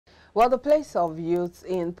Well, the place of youth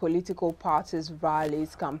in political parties,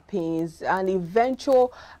 rallies, campaigns, and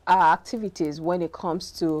eventual activities when it comes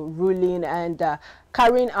to ruling and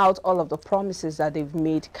carrying out all of the promises that they've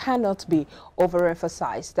made cannot be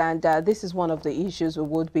overemphasized. And this is one of the issues we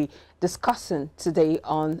would be discussing today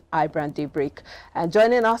on iBrand Daybreak. And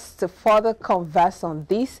joining us to further converse on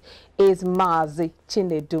this is Mazi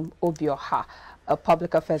Chinedum Obioha, a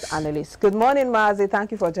public affairs analyst. Good morning, Mazi.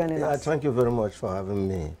 Thank you for joining us. Thank you very much for having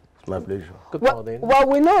me. It's my pleasure. Good morning. Well,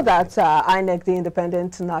 we know that INEC, the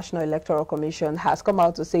Independent National Electoral Commission, has come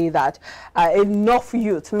out to say that enough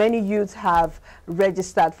youth, many youths have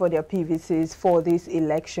registered for their PVCs for these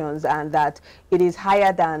elections, and that it is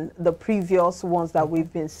higher than the previous ones that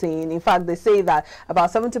we've been seeing. In fact, they say that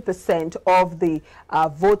about 70% of the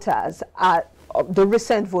voters are the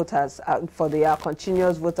recent voters for the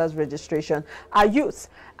continuous voters registration are youth.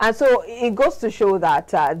 And so it goes to show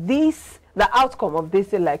that the outcome of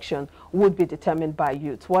this election would be determined by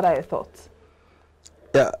youth. What are your thoughts?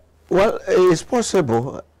 Yeah, well, it's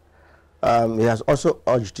possible. He has also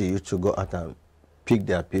urged the youth to go out and pick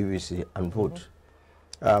their PVC and vote.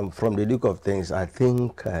 From the look of things, I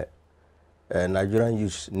think Nigerian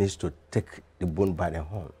youth needs to take the bull by the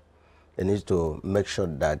horn. They need to make sure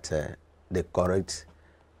that they correct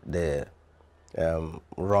the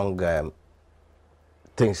wrong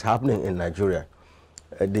things happening in Nigeria.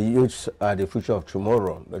 The youths are the future of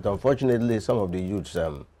tomorrow, but unfortunately some of the youths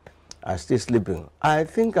are still sleeping. I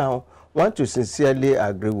think I want to sincerely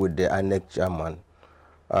agree with the INEC chairman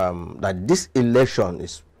that this election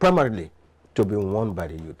is primarily to be won by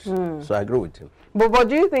the youth. So I agree with him. But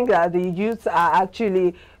do you think that the youths are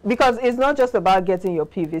actually, because it's not just about getting your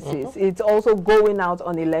PVCs, it's also going out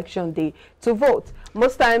on election day to vote.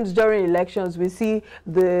 Most times during elections, we see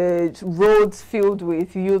the roads filled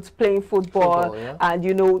with youths playing football and,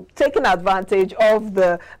 you know, taking advantage of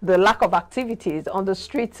the lack of activities on the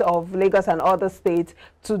streets of Lagos and other states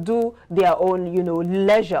to do their own, you know,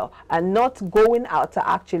 leisure and not going out to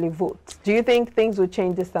actually vote. Do you think things will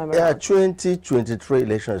change this time around? Yeah, 2023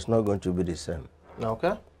 election is not going to be the same.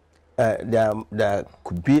 Okay. There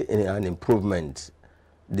could be an improvement.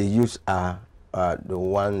 The youth are the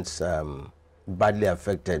ones badly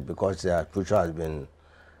affected because their future has been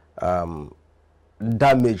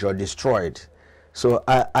damaged or destroyed. So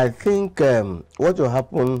I think what will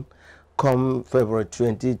happen come February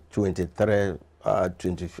 2023,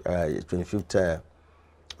 25th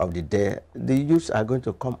of the day, the youths are going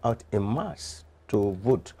to come out en masse to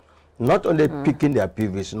vote. Not only picking their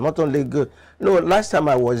PVs, not only good. No, last time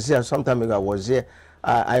I was here, some time ago I was here,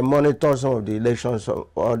 I monitored some of the elections, some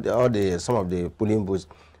of the polling booths,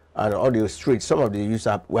 and all the streets. Some of the youths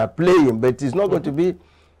were playing, but it's not going to be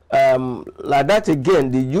like that again.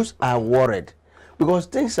 The youths are worried because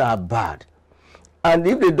things are bad, and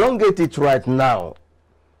if they don't get it right now,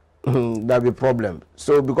 there'll be a problem.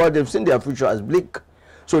 So because they've seen their future as bleak,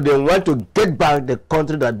 so they want to get back the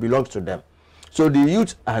country that belongs to them. So the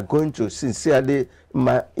youth are going to sincerely,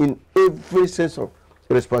 in every sense of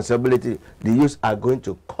responsibility, the youth are going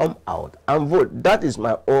to come out and vote. That is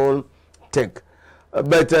my own take.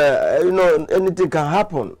 But, you know, anything can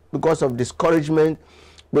happen because of discouragement.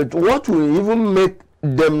 But what will even make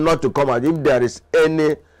them not to come out if there is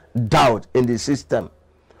any doubt in the system?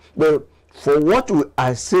 But for what we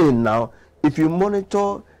are saying now, if you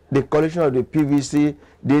monitor the collection of the PVC,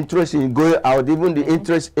 the interest in going out, even the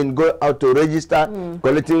interest in going out to register,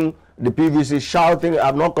 collecting the PVC, shouting,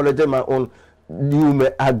 I've not collected my own, you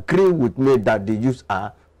may agree with me that the youths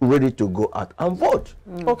are ready to go out and vote.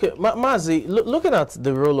 Okay, Mazi, looking at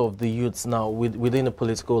the role of the youths now within the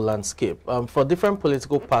political landscape, for different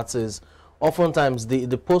political parties, oftentimes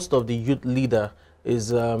the post of the youth leader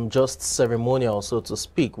is just ceremonial, so to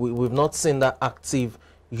speak. We've not seen that active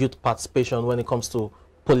youth participation when it comes to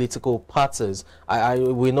political parties.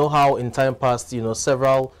 We know how in time past, you know,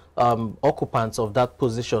 several occupants of that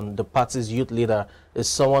position, the party's youth leader is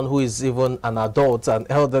someone who is even an adult, an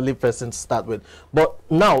elderly person to start with. But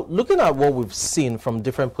now, looking at what we've seen from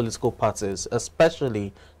different political parties,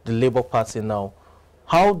 especially the Labour Party now,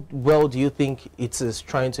 how well do you think it is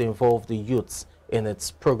trying to involve the youths in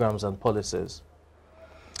its programs and policies?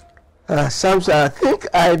 Sam, I think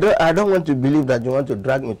I don't want to believe that you want to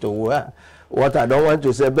drag me to what I don't want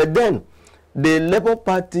to say. But then, the Labour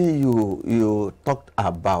Party you talked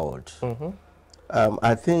about,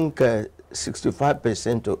 I think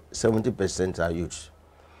 65% to 70% are youth.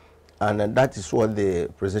 And that is what the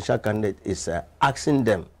presidential candidate is asking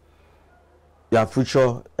them. Your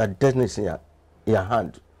future, your destiny is in your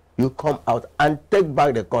hand. You come out and take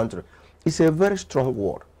back the country. It's a very strong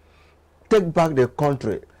word. Take back the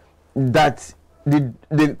country that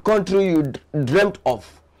the country you dreamt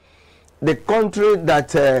of, the country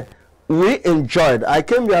that we enjoyed. I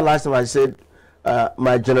came here last time, I said,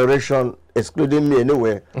 my generation, excluding me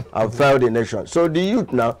anyway, have failed the nation. So the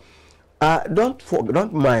youth now,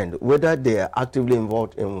 don't mind whether they are actively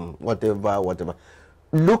involved in whatever.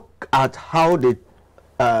 Look at how they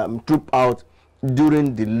troop out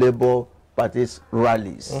during the Labour Party's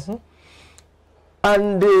rallies.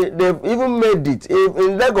 And they've even made it.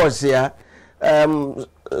 In Lagos here,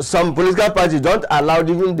 some political parties don't allow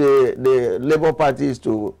even the Labour parties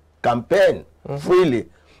to campaign freely.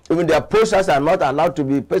 Even their posters are not allowed to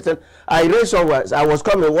be pasted. I read somewhere,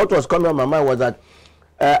 what was coming on my mind was that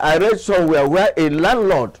I read somewhere where a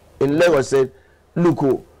landlord in Lagos said,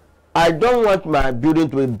 look, I don't want my building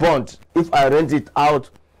to be burnt if I rent it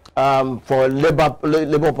out for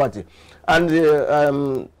Labour Party.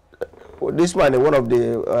 And this man, one of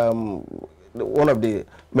the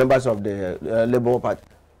members of the Labour Party,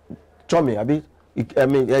 told me a bit. He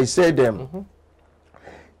said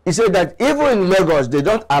he said that even in Lagos they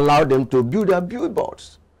don't allow them to build their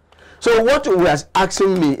billboards. So what we are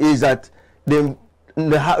asking me is that the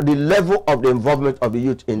level of the involvement of the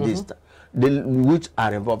youth in this, the which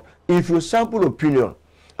are involved. If you sample opinion,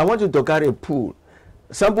 I want you to carry a pool,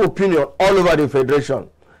 sample opinion all over the federation.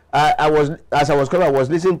 As I was coming, I was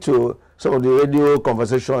listening to some of the radio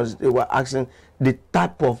conversations. They were asking the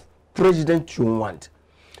type of president you want.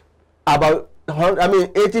 About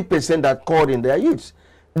 80% that called in their youths.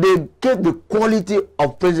 They get the quality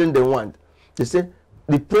of president they want. They said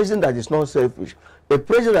the president that is not selfish, the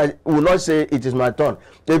president that will not say it is my turn,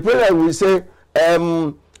 the president that will say,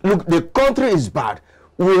 look, the country is bad.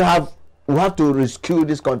 We have to rescue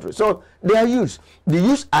this country. So they are youths. The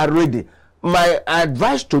youths are ready. My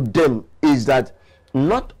advice to them is that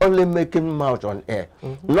not only making mouth on air,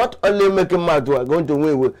 not only making mouth we are going to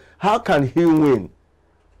win. How can he win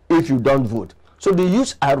if you don't vote? So the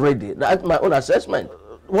youths are ready. That's my own assessment.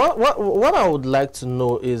 What I would like to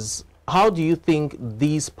know is, how do you think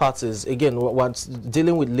these parties, again, what's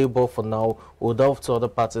dealing with Labour for now, we'll delve to other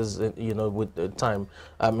parties, you know, with time,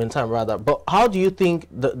 in time rather. But how do you think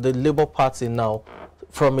the Labour Party now,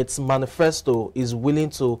 from its manifesto, is willing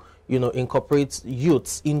to, you know, incorporate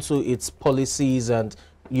youths into its policies and,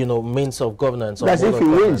 you know, means of governance? That's if he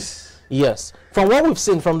wins. Yes. From what we've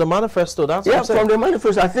seen from the manifesto, that's what I'm saying. From the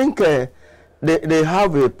manifesto, I think they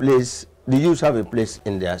have a place. The youths have a place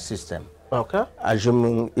in their system. Okay.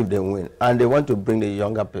 Assuming if they win, and they want to bring the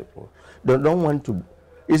younger people. They don't want to.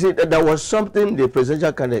 You see, there was something the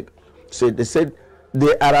presidential candidate said. They said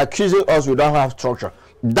they are accusing us we don't have structure.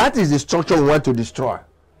 That is the structure we want to destroy.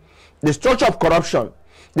 The structure of corruption,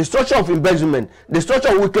 the structure of embezzlement, the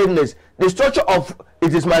structure of wickedness, the structure of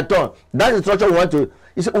it is my turn. That is the structure we want to.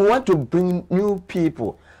 You see, we want to bring new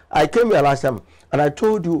people. I came here last time and I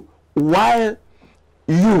told you why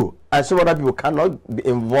you and some other people cannot be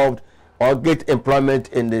involved or get employment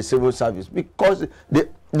in the civil service, because the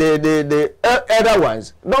other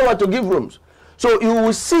ones don't want to give rooms. So you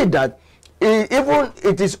will see that even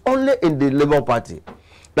it is only in the Labour Party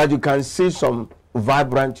that you can see some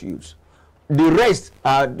vibrant youths. The rest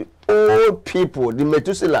are the old people, the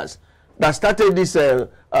Methuselahs that started this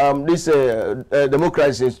democracy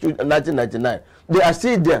in 1999. They are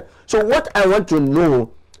still there. So what I want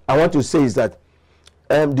to say is that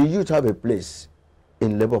the youth have a place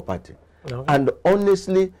in Labour Party. Okay. And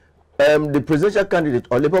honestly, the presidential candidate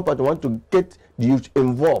or Labour Party want to get the youth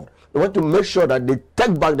involved. They want to make sure that they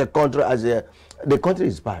take back the country as the country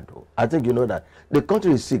is bad. I think you know that. The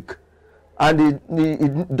country is sick. And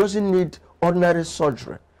it doesn't need ordinary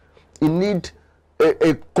surgery. It needs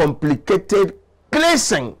a complicated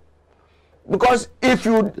cleansing. Because if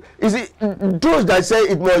you see, those that say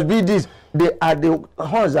it must be this, they are the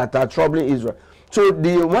ones that are troubling Israel. So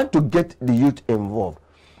they want to get the youth involved.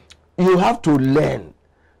 You have to learn.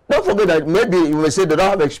 Don't forget that maybe you may say they don't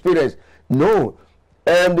have experience. No.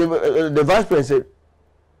 The vice president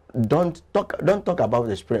said, don't talk about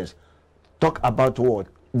the experience. Talk about what?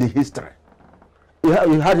 The history. You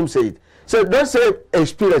heard him say it. So don't say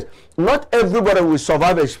experience. Not everybody will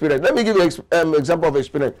survive experience. Let me give you an example of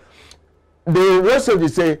experience. The rest of you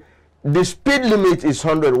say the speed limit is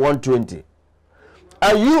 100, 120.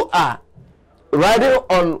 And you are riding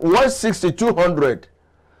on 160, 200.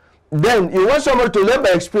 Then you want somebody to learn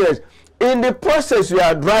by experience. In the process you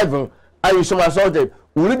are driving and you somersaulted,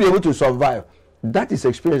 will you be able to survive? That is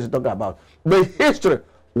experience to talk about. But history,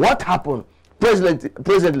 what happened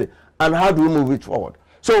presently, and how do we move it forward?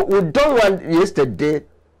 So we don't want yesterday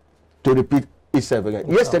to repeat itself again.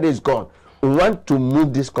 No. Yesterday is gone. We want to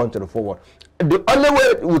move this country forward. The only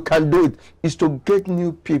way we can do it is to get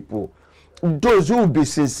new people those who will be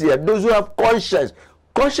sincere, those who have conscience.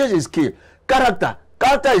 Conscience is key. Character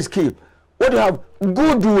is key. What do you have?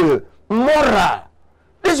 Goodwill, moral.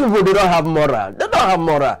 These people, they don't have moral. They don't have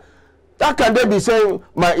moral. How can they be saying,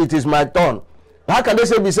 it is my turn? How can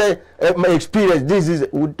they be saying, my experience, this is...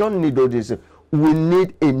 We don't need all this. We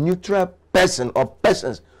need a neutral person or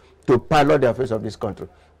persons to pilot the affairs of this country.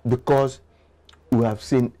 Because we have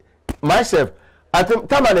seen... Myself,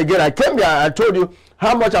 time and again, I came here, I told you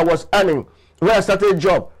how much I was earning when I started a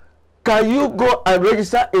job. Can you go and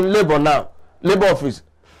register in labor now? Labor office.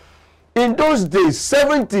 In those days,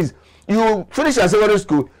 70s, you finish at secondary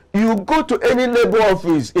school, you go to any labor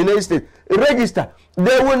office in any state, register.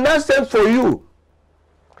 They will not send for you.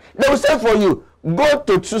 They will send for you. Go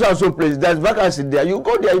to so place, there's vacancy there. You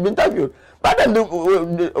go there, you'll be interviewed. But then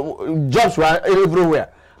the jobs were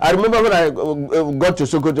everywhere. I remember when I got to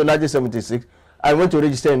Sokoto in 1976, I went to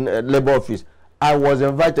register in labor office. I was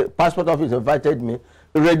invited, passport office invited me,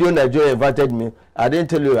 Radio Nigeria invited me. I didn't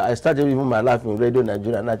tell you, I started even my life in Radio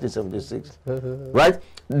Nigeria in 1976. Right?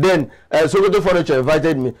 Then Sokoto Furniture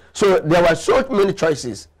invited me. So there were so many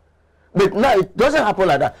choices. But now it doesn't happen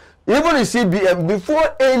like that. Even in CBM,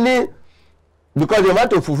 before any, because they want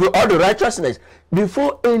to fulfill all the righteousness,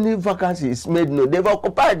 before any vacancy is made known, they've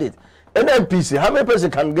occupied it. NMPC, how many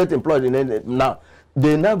persons can get employed in it now?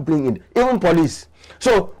 They now bring in, even police.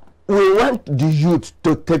 So we want the youth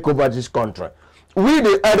to take over this country. We,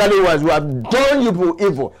 the elderly ones, who have done you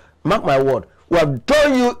evil, mark my word, we have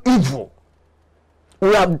done you evil.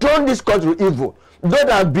 We have done this country evil.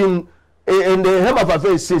 Those have been in the helm of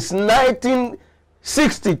affairs since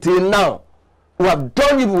 1960 till now. We have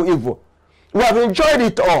done you evil. We have enjoyed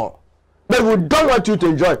it all. But we don't want you to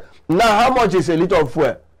enjoy it. Now, how much is a little of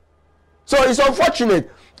fuel? So it's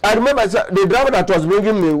unfortunate. I remember the driver that was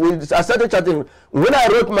bringing me, I started chatting. When I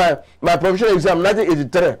wrote my professional exam,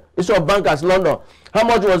 1983, it's of Bankers, London. How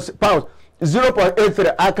much was pounds?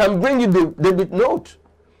 0.83. I can bring you the debit note.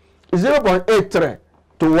 0.83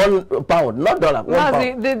 to 1 pound, not dollar. 1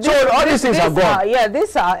 pound. So all these things are gone.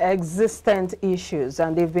 These are existent issues,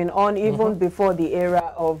 and they've been on even before the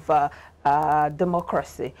era of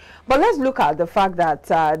democracy. But let's look at the fact that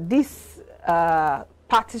these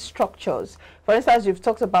party structures, for instance, you've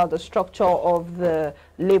talked about the structure of the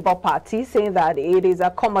Labour Party, saying that it is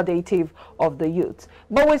accommodative of the youth.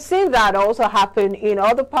 But we've seen that also happen in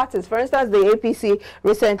other parties. For instance, the APC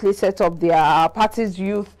recently set up their party's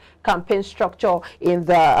youth campaign structure in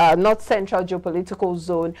the North Central geopolitical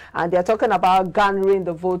zone, and they're talking about garnering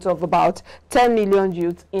the votes of about 10 million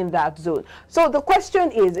youths in that zone. So the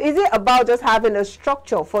question is it about just having a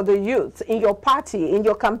structure for the youth in your party, in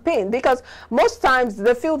your campaign? Because most times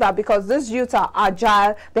they feel that because these youths are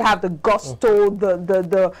agile, they have the gusto,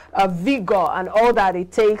 the vigor and all that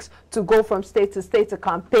it takes to go from state to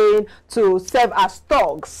campaign, to serve as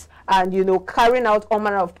thugs, and, you know, carrying out all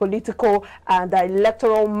manner of political and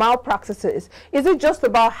electoral malpractices. Is it just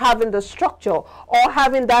about having the structure, or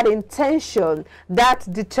having that intention, that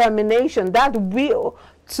determination, that will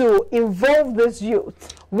to involve this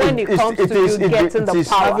youth when it comes to you getting the power? It is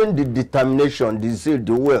having the determination, the zeal,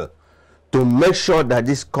 the will to make sure that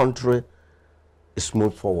this country is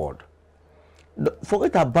moved forward.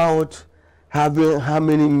 Forget about having how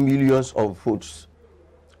many millions of votes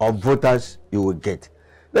or voters you will get.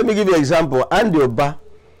 Let me give you an example. Andy Oba,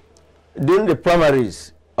 during the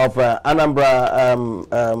primaries of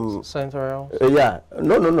Anambra... Central?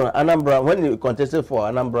 No. Anambra, when he contested for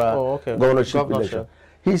Anambra governorship election,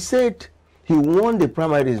 he said he won the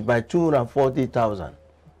primaries by 240,000.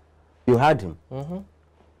 You heard him.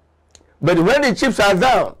 But when the chips are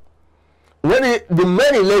down, when the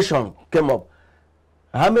main election came up,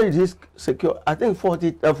 how many did he secure? I think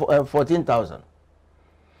 14,000.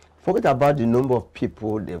 Forget about the number of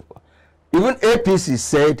people they've got. Even APC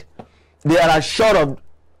said they are assured of,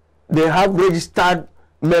 they have registered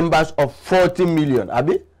members of 40 million.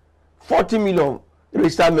 Abi? 40 million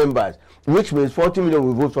registered members, which means 40 million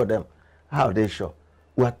will vote for them. How are they sure?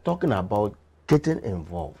 We are talking about getting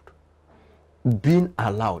involved, being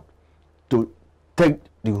allowed to take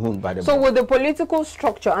the home by the So with the political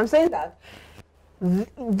structure, I'm saying that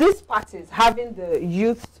these parties having the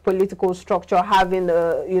youth political structure, having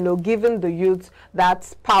giving the youth that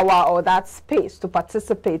power or that space to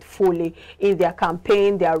participate fully in their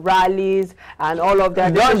campaign, their rallies, and all of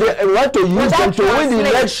their they want to use them to win the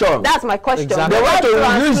election. That's my question. Exactly. They want to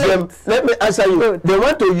use them. Let me answer you. Good. They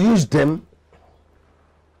want to use them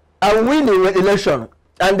and win the election,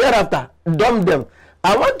 and thereafter dump them.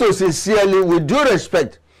 I want to sincerely, with due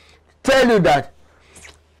respect, tell you that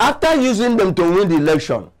after using them to win the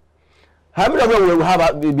election, how many of them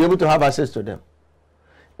will be able to have access to them?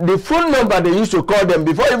 the phone number they used to call them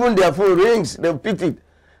before even their phone rings, they pick it.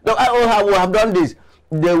 No, I will have done this.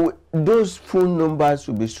 Those phone numbers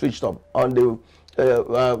will be switched up on the.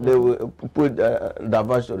 They will put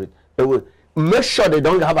diverse to it. They will make sure they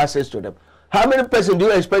don't have access to them. How many persons do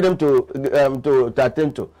you expect them to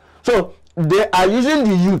attend to? So they are using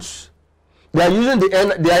the youths. They are using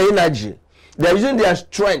their energy. They are using their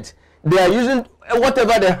strength. They are using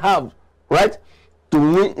whatever they have, right, to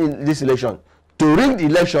win in this election, to rig the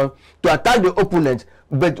election, to attack the opponent.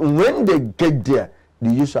 But when they get there,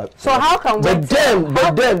 the youths are. So how can we?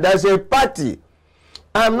 But then there's a party.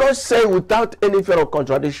 I'm not saying without any fear of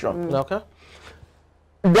contradiction. Okay.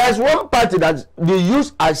 There's one party that the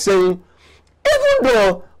youths are saying, even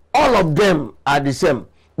though all of them are the same,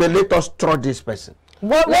 but let us trust this person.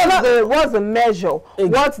 What's the measure?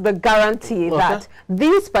 What's the guarantee that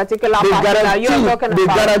these particular parties that you're talking about? The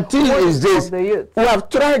guarantee is this. We have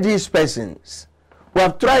tried these persons.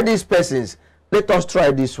 Let us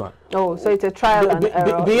try this one. Oh, so it's a trial and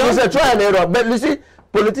error. It's a trial and error. But you see,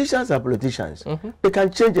 politicians are politicians. They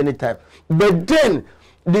can change anytime. But then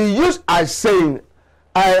the youth are saying,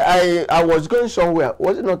 I was going somewhere.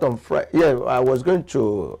 Was it not on Friday? Yeah, I was going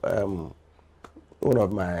to one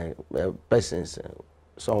of my persons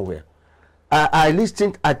somewhere. I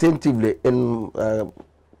listened attentively in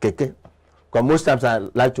Keke. Because most times I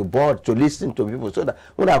like to board, to listen to people, so that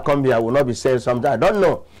when I come here, I will not be saying something I don't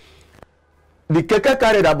know. The Keke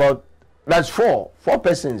carried about, that's four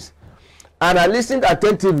persons. And I listened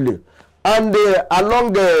attentively. And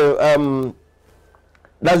along the,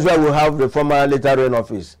 that's where we have the former Literary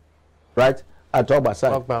office, right? At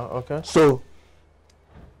Obasai. Okay. So,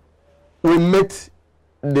 we met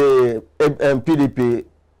the PDP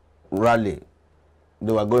rally.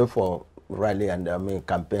 They were going for rally and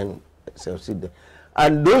campaign.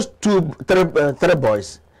 And those three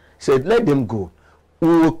boys said, let them go. We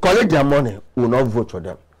will collect their money. We will not vote for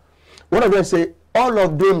them. One of them said, all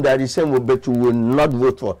of them that are the same, but we will not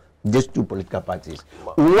vote for these two political parties.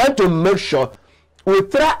 We want to make sure we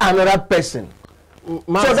try another person.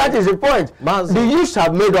 So that is the point. The youths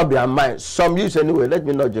have made up their mind. Some youths anyway, let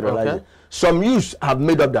me not generalize it. Some youths have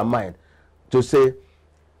made up their mind to say,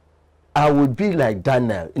 I will be like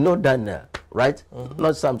Daniel. You know Daniel, right?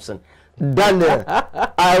 Not Samson. Daniel,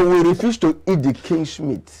 I will refuse to eat the king's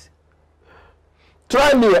meat.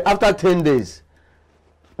 Try me after 10 days.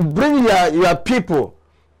 Bring your people.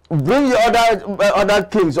 Bring your other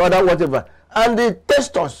kings, other whatever. And they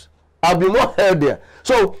test us. I'll be more healthier.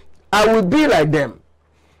 So I will be like them.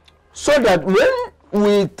 So that when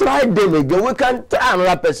we try them again, we can try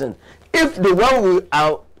another person. If the one we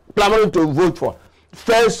are planning to vote for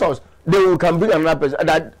fails us, then we can bring another person.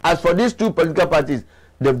 That as for these two political parties,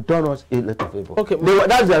 they've done us a lot of favor. Okay,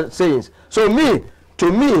 that's their sayings. So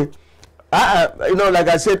to me, you know, like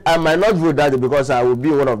I said, I might not vote that because I will be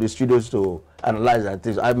in one of the studios to analyze and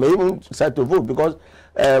things. I may even decide to vote because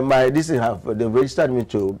they've registered me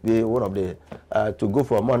to be one of the to go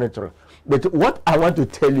for monitoring. But what I want to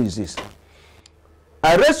tell you is this: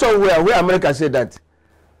 I read somewhere where America said that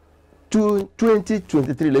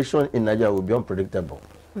 2023 election in Nigeria will be unpredictable.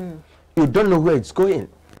 You don't know where it's going.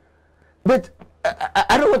 But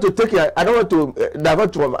I don't want to take it. I don't want to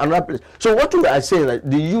divert from another place. So what we are saying, like,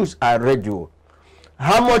 the youths are ready.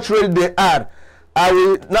 How much ready they are? I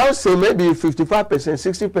will now say maybe 55%,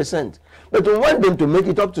 60%. But we want them to make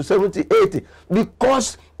it up to 70, 80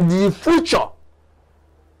 because the future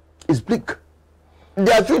is bleak.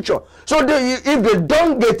 Their future. So if they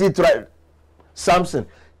don't get it right, Samson,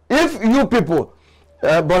 if you people,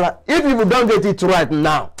 Bola, if you don't get it right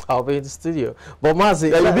now, I'll be in the studio. But Mazi,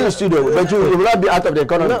 you'll be in the studio, but you will not be out of the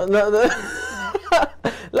economy.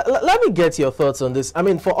 Let me get your thoughts on this. I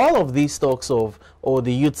mean, for all of these talks of,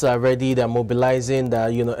 the youths are ready, they're mobilizing, they're,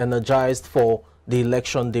 energized for the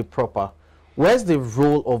election day proper, where's the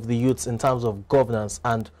role of the youths in terms of governance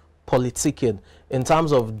and politicking, in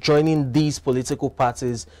terms of joining these political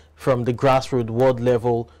parties from the grassroots world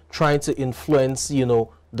level, trying to influence,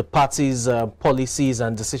 the party's policies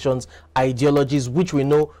and decisions, ideologies, which we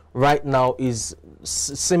know right now is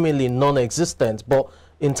seemingly non-existent. But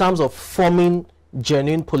in terms of forming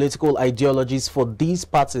genuine political ideologies for these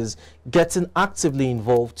parties, getting actively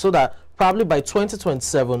involved so that probably by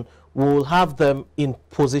 2027, we will have them in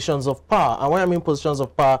positions of power. And when I mean positions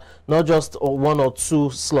of power, not just one or two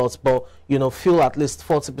slots, but, fill at least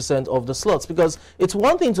 40% of the slots. Because it's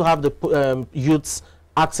one thing to have the youths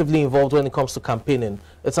actively involved when it comes to campaigning.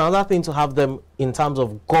 It's another thing to have them in terms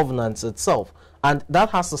of governance itself. And that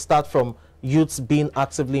has to start from youths being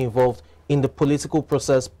actively involved in the political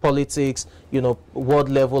process, politics, world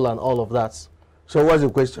level and all of that. So what's the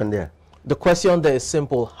question there? the question there is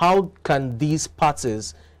simple. How can these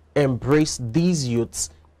parties embrace these youths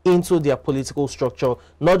into their political structure,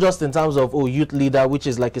 not just in terms of youth leader, which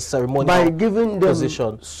is like a ceremonial by giving them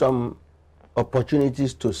position, some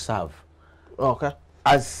opportunities to serve, okay,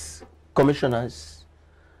 as commissioners,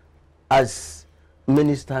 as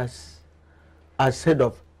ministers, as head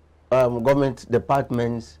of government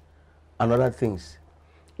departments and other things.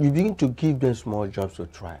 You begin to give them small jobs to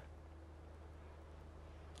try.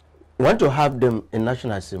 You want to have them in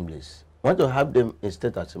national assemblies, you want to have them in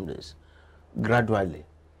state assemblies, gradually,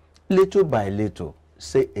 little by little,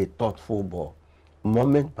 say a thoughtful ball,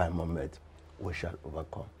 moment by moment, we shall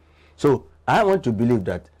overcome. So I want to believe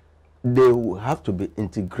that they will have to be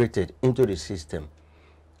integrated into the system,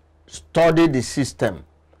 study the system,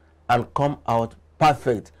 and come out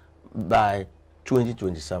perfect by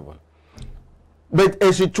 2027. But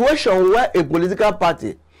a situation where a political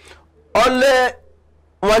party only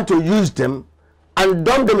want to use them and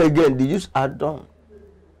dump them again, the use are done.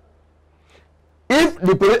 If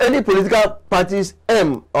any political party's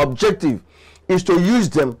objective is to use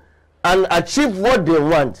them and achieve what they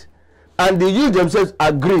want, and the youth themselves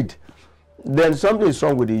agreed, then something is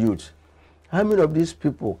wrong with the youth. How many of these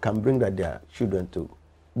people can bring their children to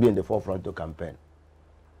be in the forefront to campaign?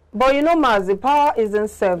 But you know, Maz, the power isn't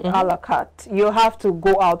served a la carte. You have to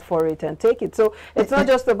go out for it and take it. So it's not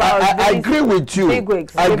just about. I agree with you.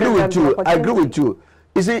 Bigwigs, I agree with you. I agree with you.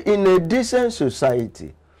 You see, in a decent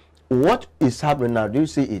society, what is happening now? Do you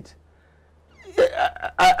see it?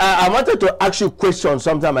 I wanted to ask you a question.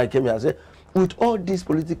 Sometime I came here and said, with all this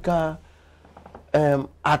political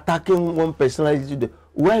attacking one personality,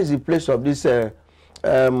 where is the place of this?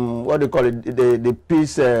 What do you call it? The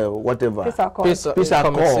peace, whatever. Peace accord. Peace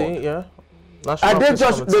accord. Yeah. And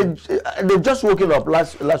they just woken up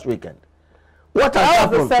last weekend. What has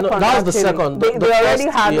happened? That was the second. They already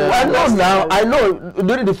had. Yeah. I know now. I know.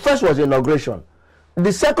 The first was inauguration.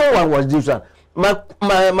 The second one was this one.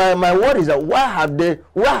 My word is that where have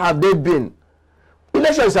they been?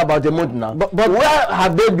 Election is about a month now. But where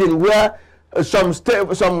have they been? Where some state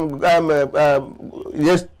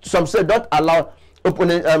don't allow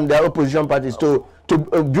their opposition parties to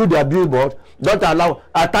build their billboard, don't allow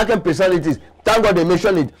attacking personalities. Thank God they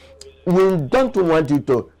mentioned it. We don't want you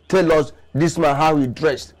to tell us this man how he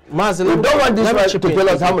dressed. Mazi, we don't want this man to tell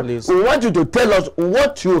us how much. We want you to tell us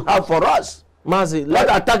what you have for us. Mazi, not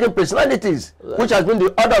attacking personalities, which has been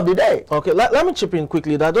the order of the day. Okay, let me chip in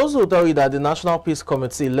quickly. That those who tell you that the National Peace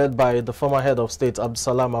Committee, led by the former head of state,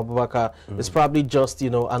 Abdulsalam Abubakar, is probably just,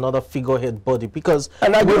 another figurehead body, because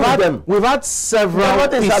we've had several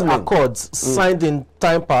peace accords signed in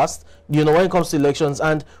time past, when it comes to elections,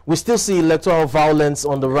 and we still see electoral violence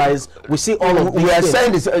on the rise. We see all of these things.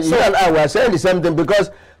 Saying this, you and I were saying the same thing,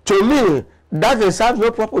 because to me, that serves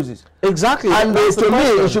no purposes. Exactly. And to me,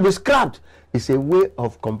 it should be scrapped. It's a way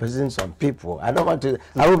of compensating some people. I don't want to,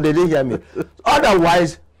 I hope they didn't hear me.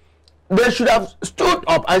 Otherwise, they should have stood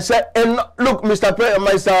up and said, look, Mr.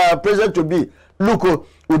 President to be, look,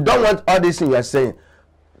 we don't want all these things you are saying.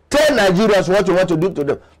 Tell Nigerians what you want to do to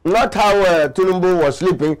them. Not how Tinubu was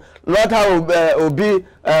sleeping, not how Obi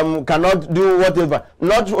cannot do whatever,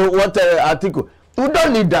 not what article. We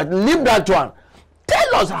don't need that. Leave that one.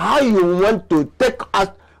 Tell us how you want to take us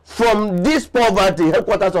from this poverty,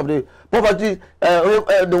 headquarters of the poverty,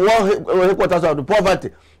 the world headquarters of the poverty.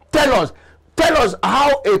 Tell us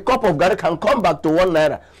how a cup of garri can come back to 1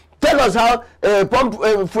 naira. Tell us how pump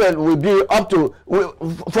fuel will be up to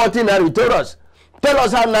 14 naira. Tell us. Tell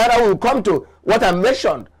us how naira will come to what I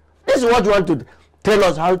mentioned. This is what you want to tell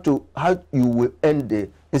us, how you will end the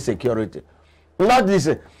insecurity. Not this.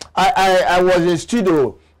 I was in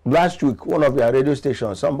studio last week, one of their radio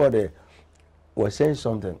stations. Somebody was saying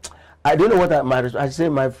something. I don't know what I say,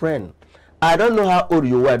 my friend. I don't know how old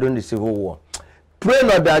you were during the Civil War. Pray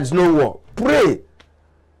not that there's no war. Pray.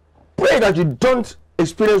 Pray that you don't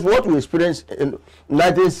experience what we experienced in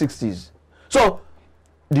 1960s. So,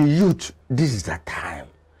 the youth, this is the time.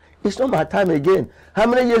 It's not my time again. How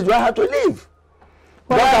many years do I have to live?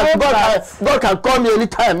 God can call me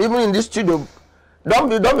anytime, even in this studio. Don't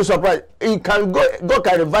be surprised. He can God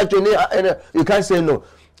can invite you. You can't say no.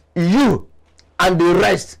 You and the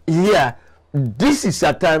rest here, this is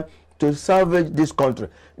a time to salvage this country.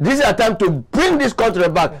 This is a time to bring this country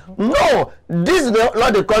back. No, this is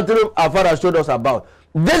not the country our father showed us about.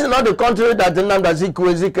 This is not the country that the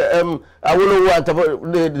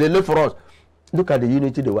they live for us. Look at the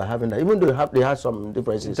unity they were having there. Even though they had some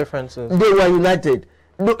differences. They were united.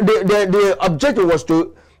 The objective was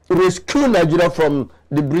to rescue Nigeria from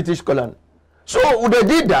the British colony. So they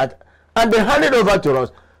did that, and they handed over to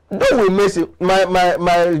us. Though we mess it,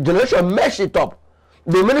 my generation mess it up.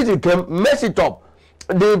 The military came, mess it up.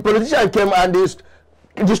 The politician came and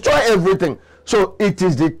they destroy everything. So it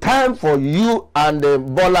is the time for you and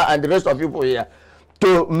Bola and the rest of people here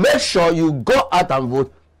to make sure you go out and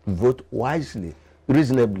vote wisely,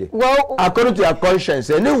 reasonably, well, according to your conscience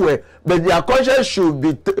anyway. But your conscience should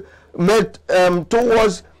be made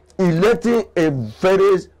towards electing a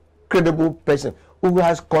very credible person who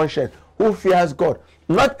has conscience, who fears God.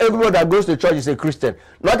 Not everybody that goes to church is a Christian.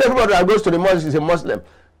 Not everybody that goes to the mosque is a Muslim.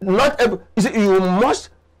 Not every, you see, you must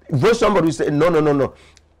vote somebody who say no.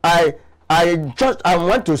 I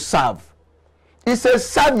want to serve. It's a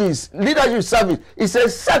service, leadership service. It's a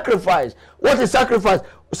sacrifice. What is sacrifice?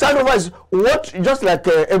 Sacrifice, what, just like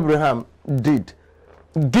Abraham did,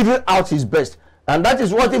 giving out his best. And that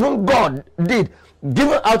is what even God did,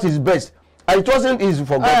 giving out his best. And it wasn't easy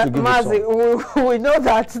for God to give Mazi, we know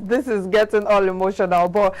that this is getting all emotional,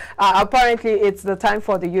 but apparently it's the time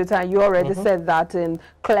for the youth, and you already said that in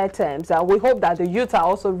clear terms. And we hope that the youth are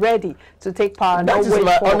also ready to take part. That is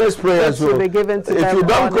my honest prayer as well. If you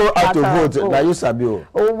don't go out to vote, now you sabi.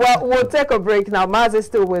 Well, we'll take a break now. Mazi is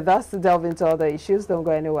still with us to delve into other issues. Don't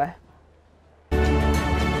go anywhere.